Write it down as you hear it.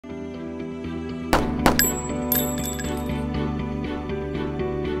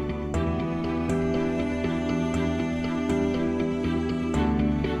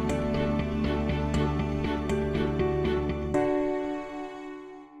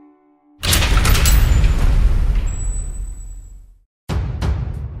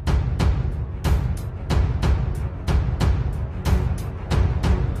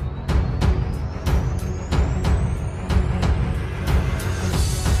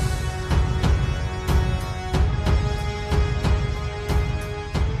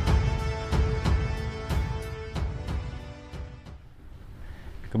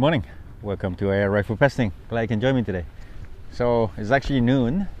Good morning. Welcome to Air Rifle Testing. Glad you can join me today. So it's actually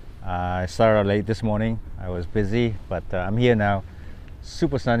noon. I started late this morning. I was busy, but I'm here now.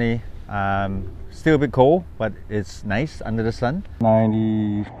 Super sunny. Still a bit cold, but it's nice under the sun.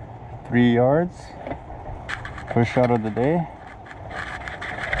 93 yards. First shot of the day.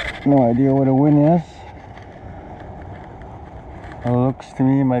 No idea what the wind is. It looks to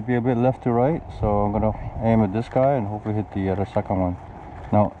me might be a bit left to right, so I'm gonna aim at this guy and hopefully hit the other second one.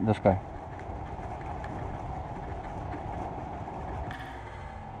 No, this guy.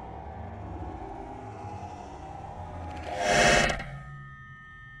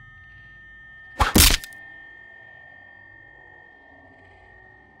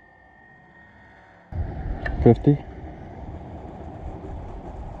 $50.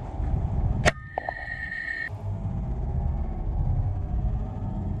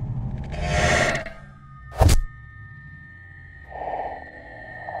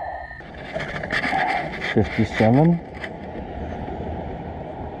 $57.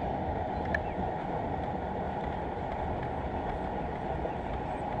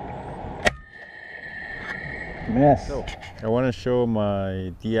 Yes. So I want to show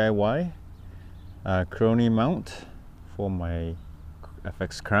my DIY crony mount for my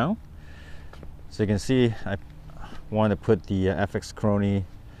FX crown. So you can see I want to put the FX crony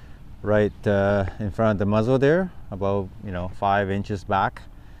right in front of the muzzle there, about 5 inches back.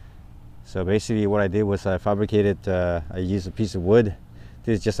 So basically what I did was I fabricated, I used a piece of wood.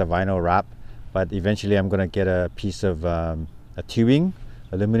 This is just a vinyl wrap, but eventually I'm gonna get a piece of a tubing,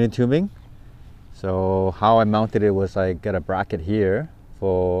 aluminum tubing. So how I mounted it was I got a bracket here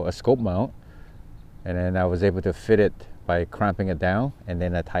for a scope mount, and then I was able to fit it by cramping it down, and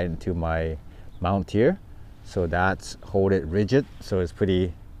then I tied it to my mount here. So that's hold it rigid, so it's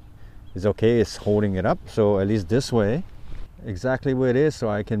okay, it's holding it up. So at least this way, exactly where it is, so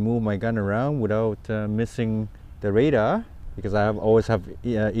I can move my gun around without missing the radar, because I always have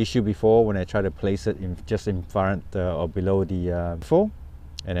issue before when I try to place it just in front or below the rifle,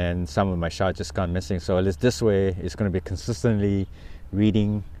 and then some of my shots just gone missing. So at least this way it's going to be consistently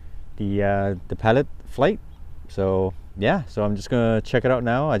reading the pellet flight. So yeah, so I'm just gonna check it out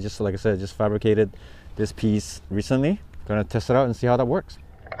now. Like I said, just fabricated this piece recently. Gonna test it out and see how that works.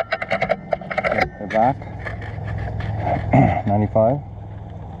 Okay, we're back. 95.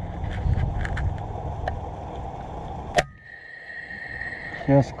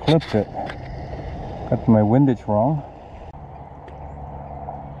 Just clipped it. Got my windage wrong.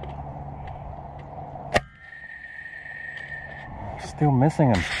 Still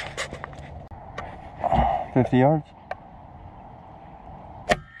missing him. 50 yards.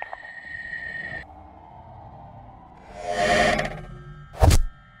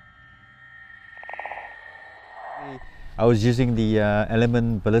 I was using the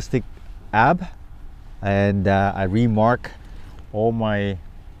Element Ballistic AB, and I remark all my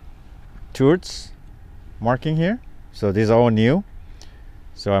turrets marking here. So these are all new.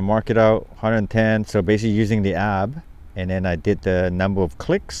 So I mark it out 110. So basically using the AB, and then I did the number of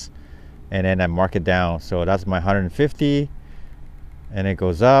clicks, and then I mark it down. So that's my 150, and it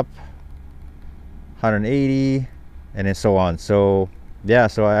goes up 180, and then so on. So yeah,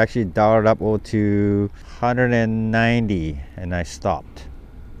 so I actually dialed it up all to 190 and I stopped.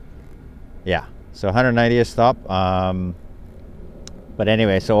 Yeah, so 190 I stopped. But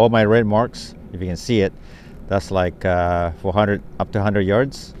anyway, so all my red marks, if you can see it, that's like 400 up to 100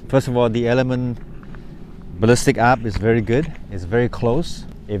 yards. First of all, the Element Ballistic app is very good. It's very close.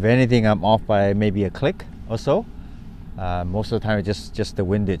 If anything, I'm off by maybe a click or so. Most of the time it's just the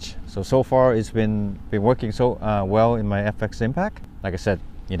windage. So far it's been working so well in my FX impact. Like I said,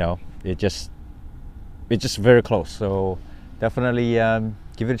 it's just very close. So definitely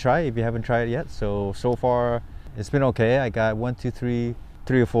give it a try if you haven't tried it yet. So far it's been okay. I got 3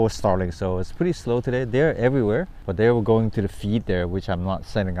 or 4 starlings, so it's pretty slow today. They're everywhere, but they were going to the feed there, which I'm not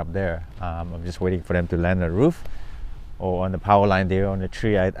setting up there. I'm just waiting for them to land on the roof or on the power line there on the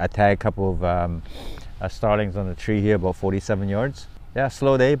tree. I tagged a couple of starlings on the tree here, about 47 yards. Yeah,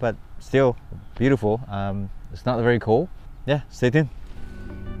 slow day, but still beautiful. It's not very cold. Yeah, stay tuned.